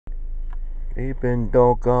Sleeping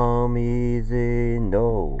don't come easy,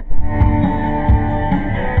 no.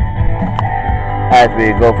 As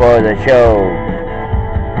we go for the show,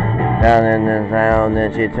 down in the sound,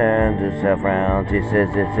 then she turns herself round. She says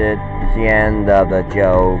it's the end of the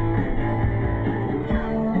joke.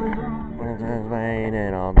 She's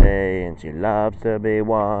waiting all day, and she loves to be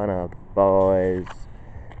one of the boys.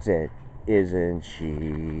 Said, isn't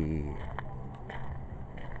she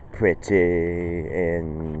pretty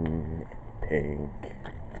in pink?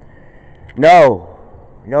 No.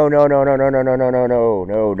 No, no, no, no, no, no, no, no, no, no, no,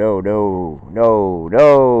 no, no, no,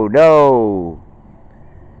 no, no.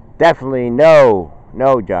 Definitely no.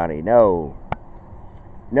 No, Johnny, no.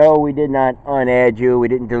 No, we did not unadd you. We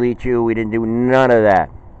didn't delete you. We didn't do none of that.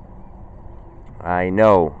 I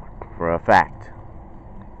know for a fact.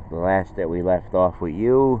 The last that we left off with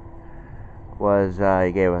you was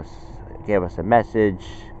you gave us a message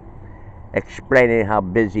explaining how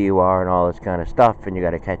busy you are and all this kind of stuff, and you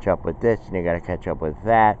got to catch up with this and you got to catch up with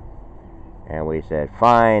that. And we said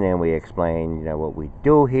fine, and we explained what we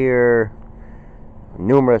do here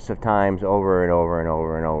numerous of times over and over and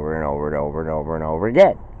over and over and over and over and over and over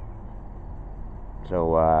again.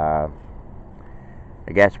 So I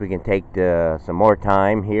guess we can take some more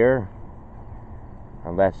time here,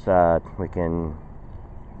 unless we can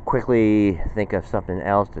quickly think of something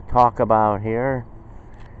else to talk about here.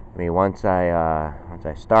 I mean, once I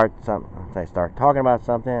start talking about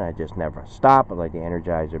something, I just never stop. I'm like the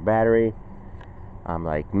Energizer battery. I'm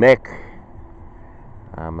like Mick.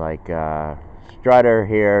 I'm like Strutter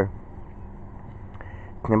here.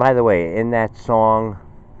 And by the way, in that song,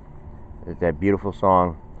 that beautiful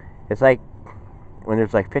song, it's like when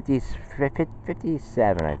there's like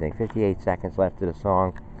 57, I think, 58 seconds left of the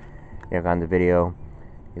song, on the video.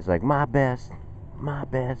 He's like, my best, my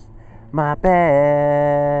best, my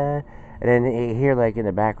best. And then you hear, like, in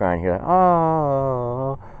the background, you're like,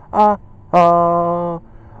 oh, oh, oh,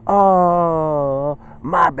 oh,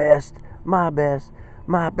 my best, my best,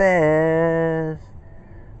 my best.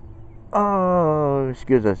 Oh,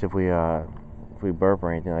 excuse us if we burp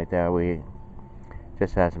or anything like that. We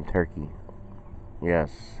just had some turkey.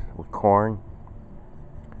 Yes, with corn,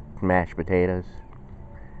 mashed potatoes.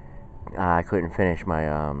 I couldn't finish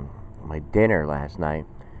my dinner last night.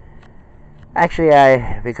 Actually,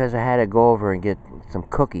 because I had to go over and get some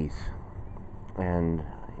cookies, and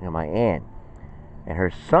my aunt and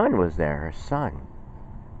her son was there. Her son,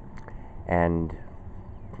 and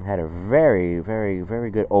had a very, very,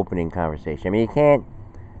 very good opening conversation. I mean, you can't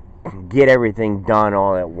get everything done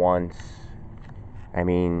all at once. I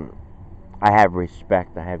mean, I have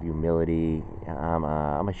respect. I have humility. I'm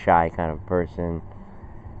a shy kind of person,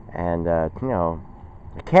 and I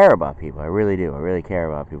care about people. I really do. I really care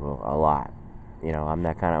about people a lot. I'm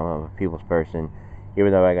that kind of a people's person.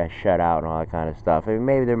 Even though I got shut out and all that kind of stuff, I mean,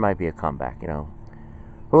 maybe there might be a comeback.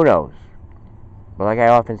 Who knows? But like I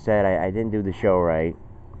often said, I didn't do the show right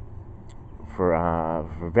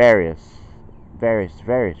for various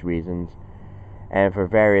reasons, and for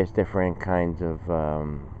various different kinds of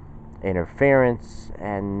interference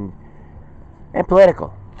and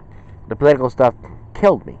political. The political stuff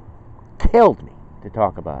killed me to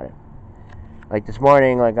talk about it. Like this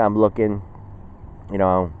morning, like I'm looking,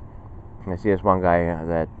 I see this one guy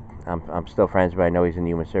that I'm still friends with. I know he's in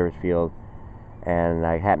the human service field, and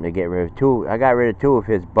I happened to get rid of two. I got rid of two of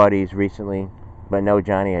his buddies recently, but no,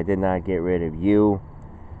 Johnny, I did not get rid of you.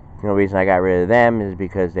 The only reason I got rid of them is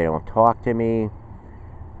because they don't talk to me,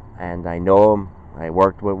 and I know them. I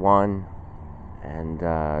worked with one, and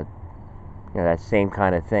that same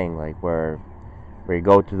kind of thing, like where you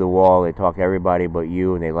go to the wall, they talk to everybody but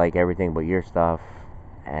you, and they like everything but your stuff,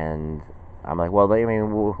 and I'm like, well, I mean,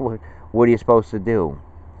 what are you supposed to do?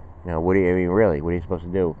 What are you supposed to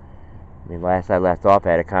do? I mean, last I left off, I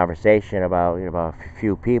had a conversation about about a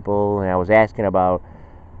few people, and I was asking about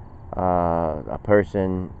a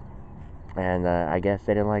person, and I guess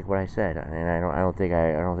they didn't like what I said, and I don't think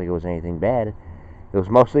it was anything bad. It was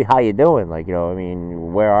mostly how you doing, like I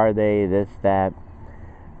mean, where are they, this, that,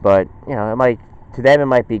 but it might, to them it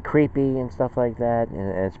might be creepy and stuff like that,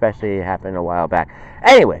 and especially it happened a while back.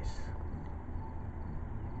 Anyways,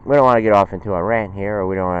 we don't want to get off into a rant here, or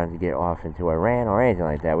we don't want to get off into a rant or anything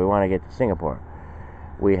like that. We want to get to Singapore.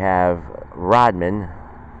 We have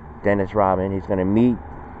Dennis Rodman. He's going to meet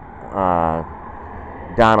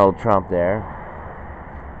Donald Trump there,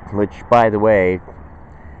 which, by the way,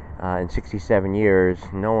 in 67 years,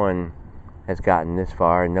 no one has gotten this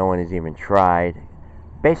far. No one has even tried.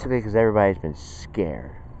 Basically, because everybody's been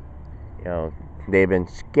scared. They've been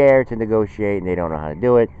scared to negotiate, and they don't know how to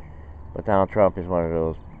do it. But Donald Trump is one of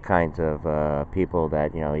those kinds of people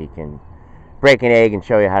that he can break an egg and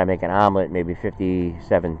show you how to make an omelet maybe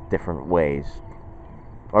 57 different ways.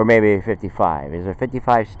 Or maybe 55. Is there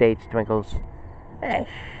 55 states, Twinkles? Hey.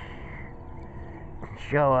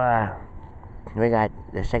 So, we got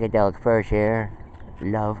the Psychedelic Furs here.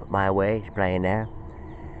 Love My Way is playing there.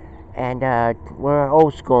 And we're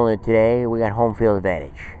old schooling it today. We got home field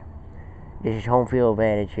advantage. This is home field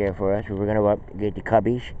advantage here for us. We're going to go up and get the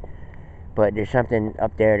Cubbies. But there's something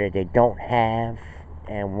up there that they don't have.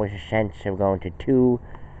 And what's the sense of going to 2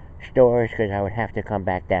 stores? Because I would have to come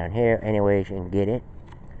back down here anyways and get it.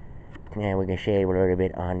 And we can save a little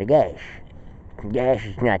bit on the gas. Gas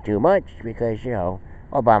is not too much because, you know,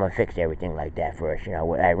 Obama fixed everything like that for us, you know,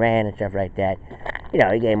 with Iran and stuff like that. You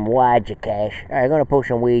know, he gave him wads of cash. All right, I'm going to pull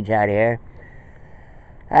some weeds out here.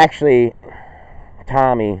 Actually,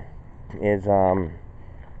 Tommy is a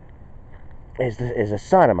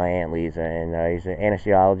son of my Aunt Lisa, and he's an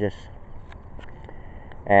anesthesiologist.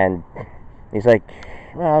 And he's like,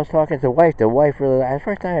 well, I was talking to the wife. The wife really, the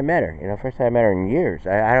first time I met her, you know, first time I met her in years.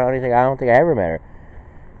 I don't think I ever met her.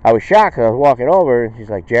 I was shocked. I was walking over, and she's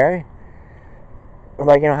like, Jerry? I'm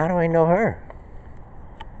like, you know, how do I know her?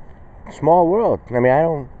 Small world. I mean,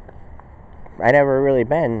 I never really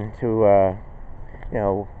been to, you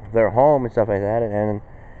know, their home and stuff like that, and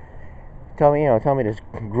tell me this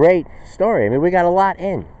great story. I mean, we got a lot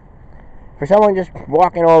in. For someone just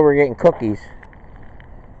walking over getting cookies,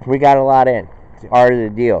 we got a lot in. It's the art of the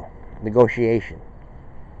deal, negotiation,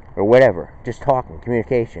 or whatever. Just talking,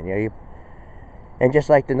 communication. You know, and just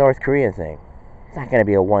like the North Korean thing, it's not going to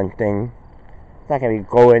be a one thing. It's not going to be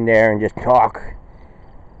go in there and just talk.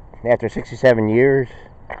 After 67 years,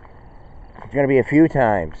 it's going to be a few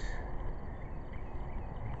times.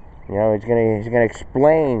 You know, he's going to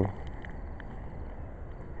explain.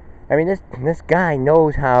 I mean, this guy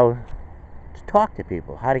knows how to talk to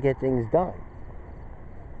people, how to get things done.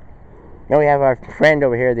 Now we have our friend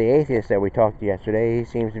over here, the atheist that we talked to yesterday. He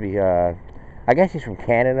seems to be, I guess he's from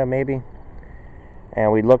Canada, maybe.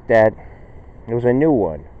 And we looked at, there was a new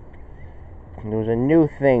one. There was a new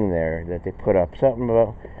thing there that they put up. Something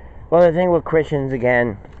about, well, the thing with Christians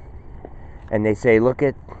again, and they say, look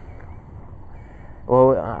at,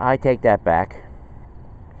 well, I take that back.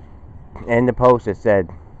 In the post it said,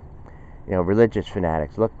 you know, religious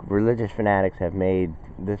fanatics. Look, religious fanatics have made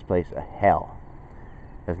this place a hell.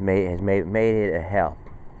 Has made it a hell.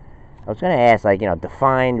 I was going to ask, like, you know,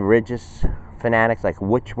 define religious fanatics, like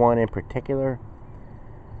which one in particular?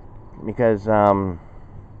 Because, what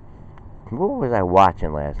was I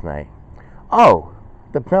watching last night? Oh,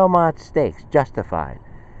 the Belmont Stakes, Justified.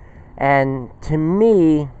 And to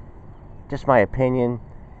me, just my opinion,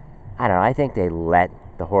 I don't know, I think they let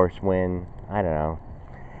the horse win. I don't know.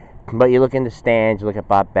 But you look in the stands, you look at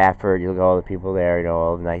Bob Baffert, you look at all the people there, you know,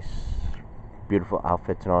 all the nice, beautiful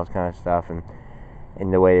outfits and all this kind of stuff, and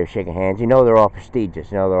the way they're shaking hands. You know they're all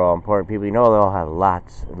prestigious. You know they're all important people. You know they all have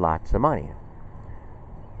lots and lots of money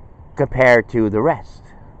compared to the rest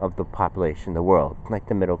of the population, the world, like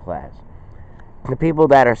the middle class. The people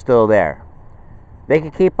that are still there, they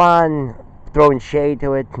can keep on throwing shade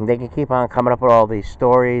to it, and they can keep on coming up with all these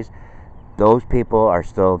stories. Those people are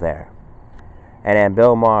still there. And then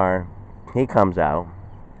Bill Maher, he comes out,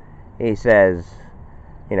 he says,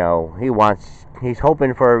 you know, he's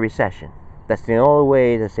hoping for a recession. That's the only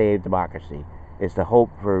way to save democracy, is to hope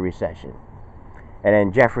for a recession. And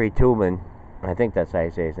then Jeffrey Toobin, I think that's how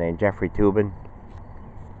you say his name, Jeffrey Toobin,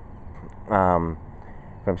 from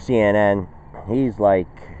CNN, he's like,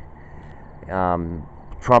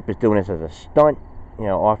 Trump is doing this as a stunt, you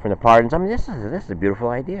know, offering the pardons. I mean, this is a beautiful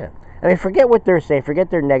idea. I mean, forget what they're saying, forget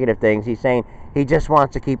their negative things. He's saying he just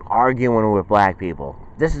wants to keep arguing with black people.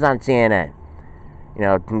 This is on CNN. You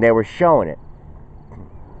know, they were showing it.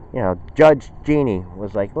 You know, Judge Jeannie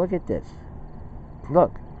was like, look at this.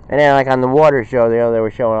 Look. And then, like, on the water show, they were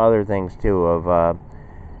showing other things, too, of,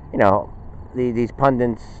 you know, these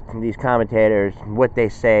pundits, these commentators, what they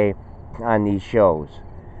say on these shows.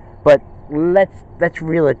 But let's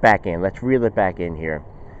reel it back in. Let's reel it back in here.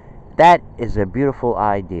 That is a beautiful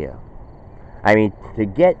idea. I mean, to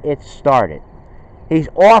get it started, he's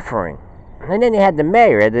offering. And then you had the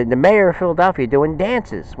mayor, the mayor of Philadelphia, doing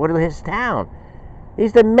dances with his town.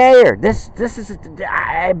 He's the mayor. This is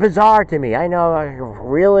bizarre to me. I know,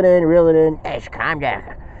 reel it in. Hey, calm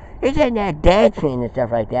down. He's in there dancing and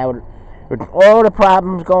stuff like that with all the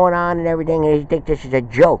problems going on and everything, and he thinks this is a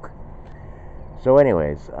joke. So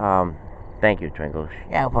anyways, thank you, Twinkles.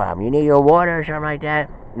 Yeah, no problem. You need your water or something like that?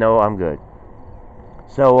 No, I'm good.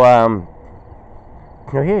 So,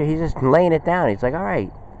 you know, here, he's just laying it down. He's like, all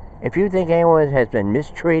right, if you think anyone has been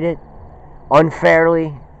mistreated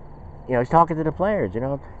unfairly, you know, he's talking to the players, you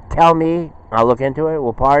know, tell me, I'll look into it.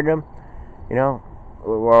 We'll pardon them, you know,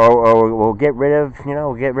 or we'll get rid of,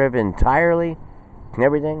 we'll get rid of it entirely and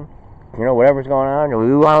everything. Whatever's going on,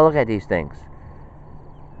 we want to look at these things.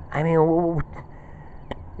 I mean,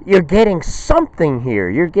 you're getting something here.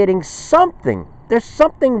 You're getting something. There's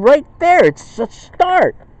something right there. It's a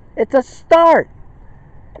start. It's a start.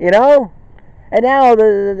 And now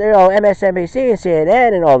the MSNBC and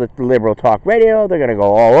CNN and all the liberal talk radio, they're going to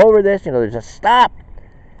go all over this. There's a stop.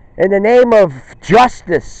 In the name of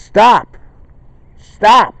justice, stop.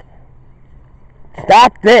 Stop.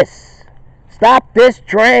 Stop this. Stop this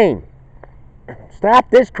train. Stop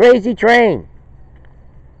this crazy train.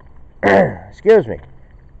 Excuse me.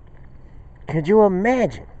 Could you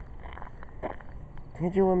imagine?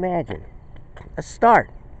 Could you imagine? A start.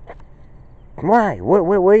 Why? What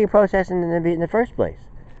are you protesting in the first place?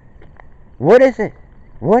 What is it?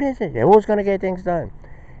 What is it? Who's going to get things done?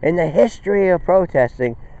 In the history of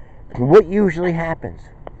protesting, what usually happens?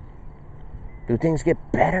 Do things get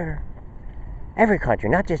better? Every country,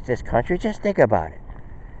 not just this country, just think about it.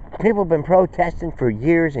 People have been protesting for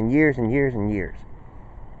years and years and years and years.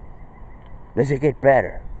 Does it get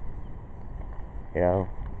better?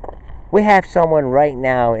 We have someone right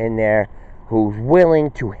now in there who's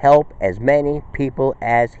willing to help as many people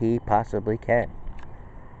as he possibly can.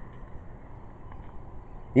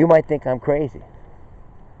 You might think I'm crazy,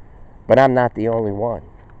 but I'm not the only one.